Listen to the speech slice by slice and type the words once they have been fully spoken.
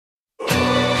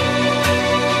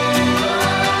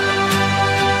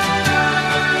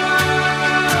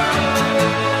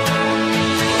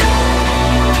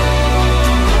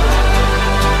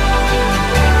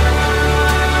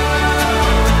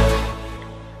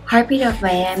Heartbeat of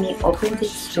Miami opened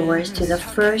its doors to the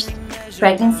first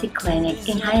pregnancy clinic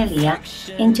in Hialeah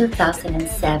in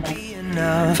 2007.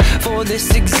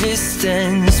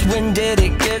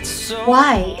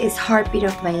 Why is Heartbeat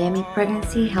of Miami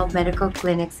Pregnancy Health Medical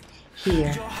Clinics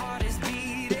here?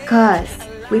 Because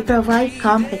we provide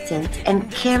competent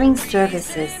and caring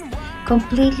services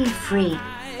completely free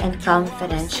and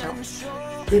confidential.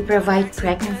 We provide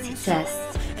pregnancy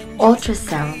tests,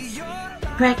 ultrasounds,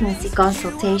 pregnancy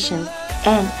consultations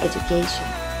and education,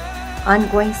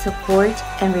 ongoing support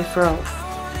and referrals,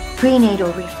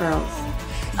 prenatal referrals,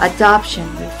 adoption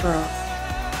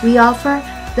referrals. We offer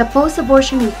the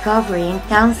post-abortion recovery and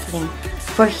counseling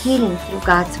for healing through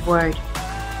God's Word.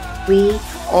 We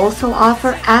also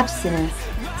offer abstinence,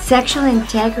 sexual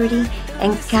integrity,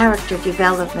 and character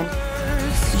development.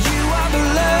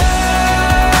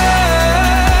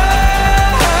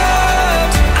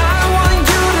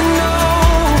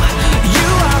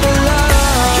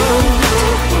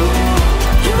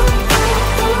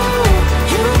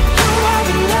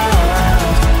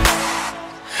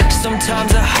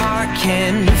 Sometimes a heart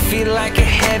can feel like a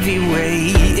heavy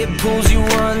weight. It pulls you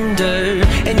under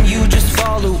and you just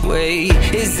fall away.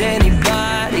 Is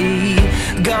anybody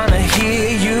gonna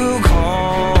hear you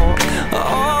call?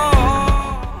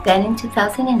 Oh. Then in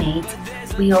 2008,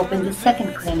 we opened the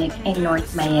second clinic in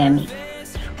North Miami.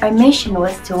 Our mission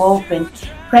was to open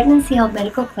pregnancy health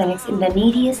medical clinics in the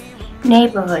neediest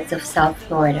neighborhoods of South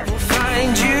Florida. We'll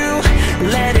find you,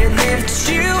 let it lift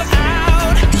you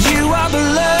out. You are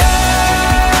beloved.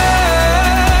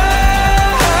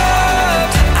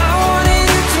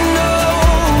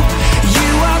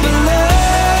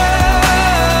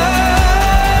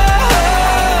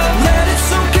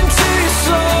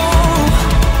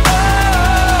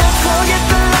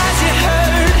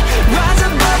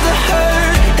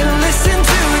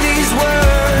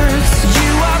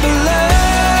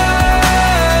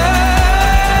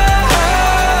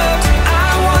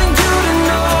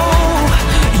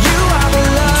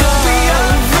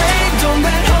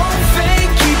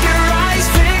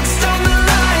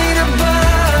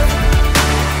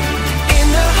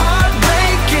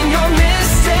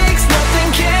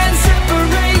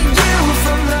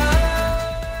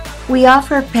 We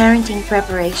offer parenting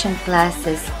preparation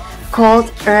classes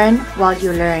called Earn While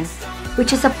You Learn,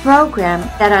 which is a program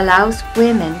that allows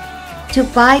women to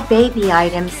buy baby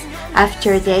items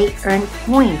after they earn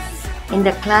points in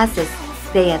the classes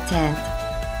they attend.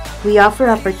 We offer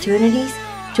opportunities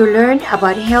to learn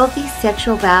about healthy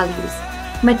sexual values,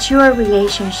 mature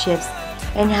relationships,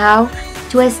 and how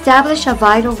to establish a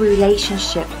vital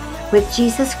relationship with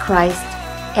Jesus Christ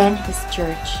and His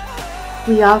church.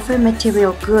 We offer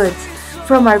material goods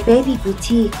from our baby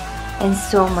boutique and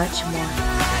so much more.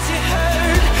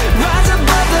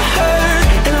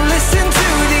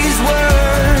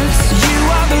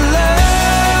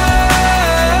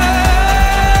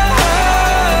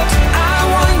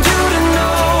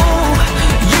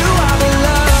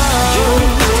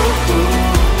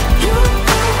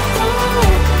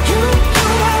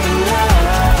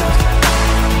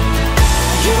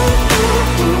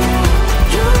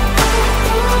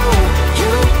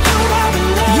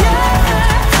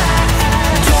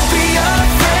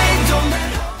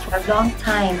 Long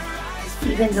time,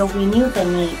 even though we knew the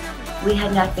need, we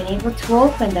had not been able to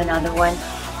open another one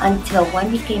until one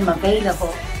became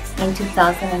available in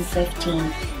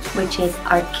 2015, which is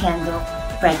our Kendall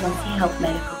Pregnancy Health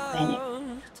Medical Clinic,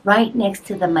 right next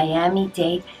to the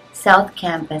Miami-Dade South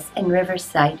Campus and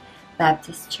Riverside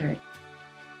Baptist Church.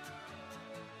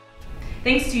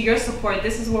 Thanks to your support,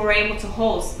 this is where we're able to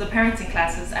host the parenting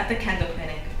classes at the Kendall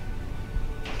Clinic.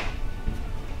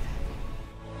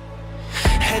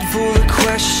 Head full of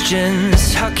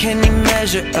questions, how can you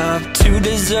measure up to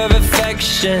deserve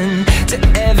affection, to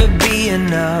ever be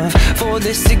enough for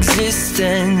this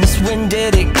existence? When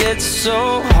did it get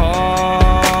so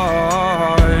hard?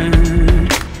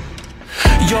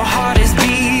 Your heart is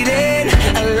beating,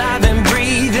 alive and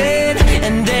breathing,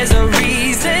 and there's a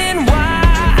reason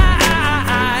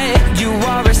why. You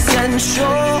are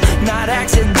essential, not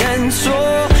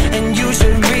accidental, and you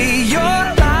should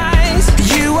realize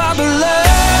you are beloved.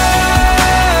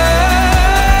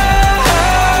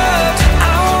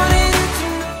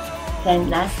 Then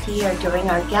last year during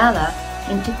our gala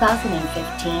in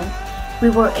 2015, we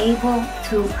were able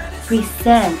to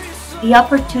present the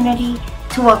opportunity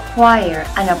to acquire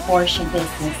an abortion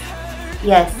business.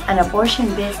 Yes, an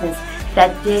abortion business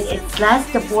that did its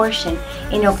last abortion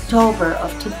in October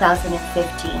of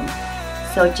 2015.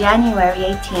 So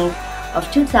January 18th of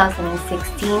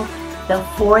 2016, the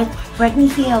fourth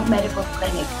Pregnancy Health Medical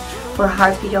Clinic for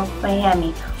Heartbeat of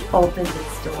Miami opened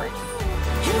its doors.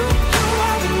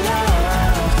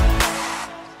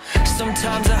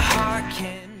 Sometimes a heart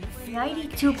can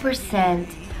 92%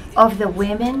 of the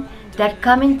women that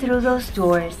come in through those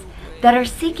doors that are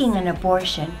seeking an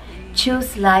abortion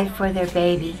choose life for their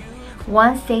baby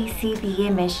once they see the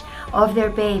image of their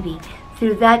baby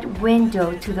through that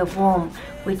window to the womb,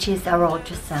 which is our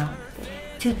ultrasound.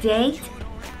 To date,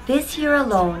 this year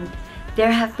alone,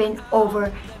 there have been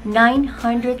over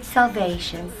 900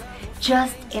 salvations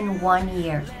just in 1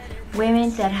 year.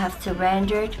 Women that have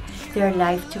surrendered their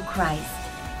life to Christ.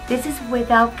 This is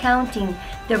without counting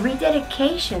the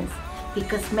rededications,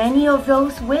 because many of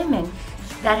those women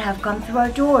that have come through our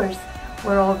doors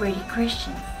were already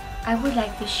Christians. I would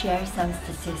like to share some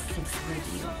statistics with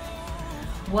you.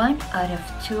 1 out of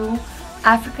 2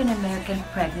 African American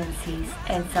pregnancies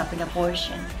ends up in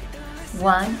abortion.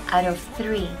 1 out of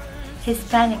 3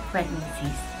 Hispanic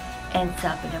pregnancies ends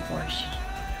up in abortion.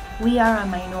 We are a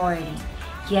minority,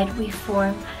 yet we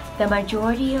form the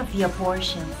majority of the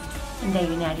abortions in the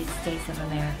United States of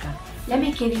America. Let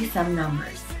me give you some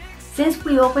numbers. Since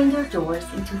we opened our doors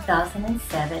in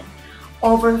 2007,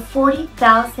 over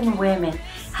 40,000 women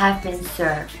have been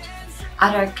served.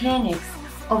 At our clinics,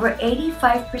 over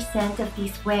 85% of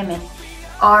these women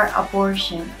are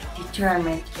abortion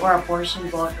determined or abortion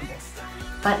vulnerable.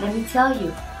 But let me tell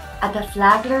you, at the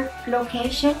Flagler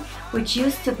location, which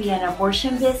used to be an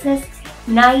abortion business,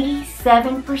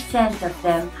 97% of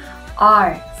them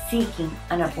are seeking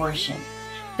an abortion.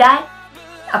 That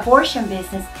abortion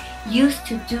business used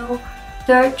to do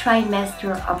third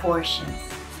trimester abortions.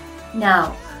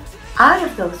 Now, out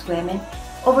of those women,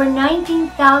 over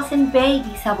 19,000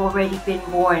 babies have already been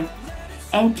born,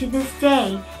 and to this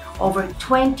day, over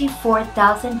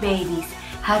 24,000 babies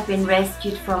have been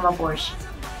rescued from abortion.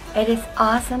 It is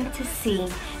awesome to see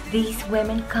these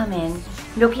women come in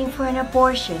looking for an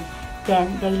abortion,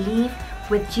 then they leave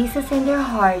with Jesus in their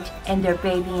heart and their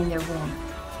baby in their womb.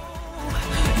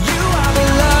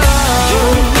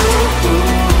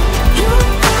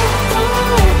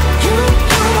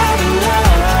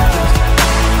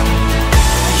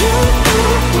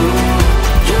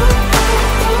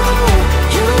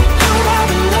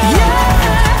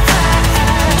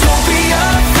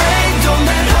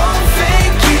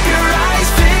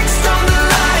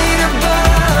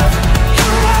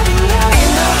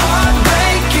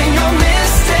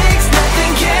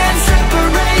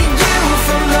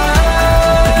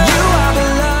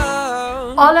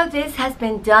 All of this has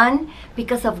been done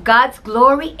because of God's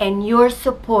glory and your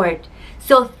support.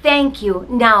 So thank you.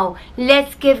 Now,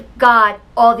 let's give God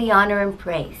all the honor and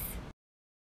praise.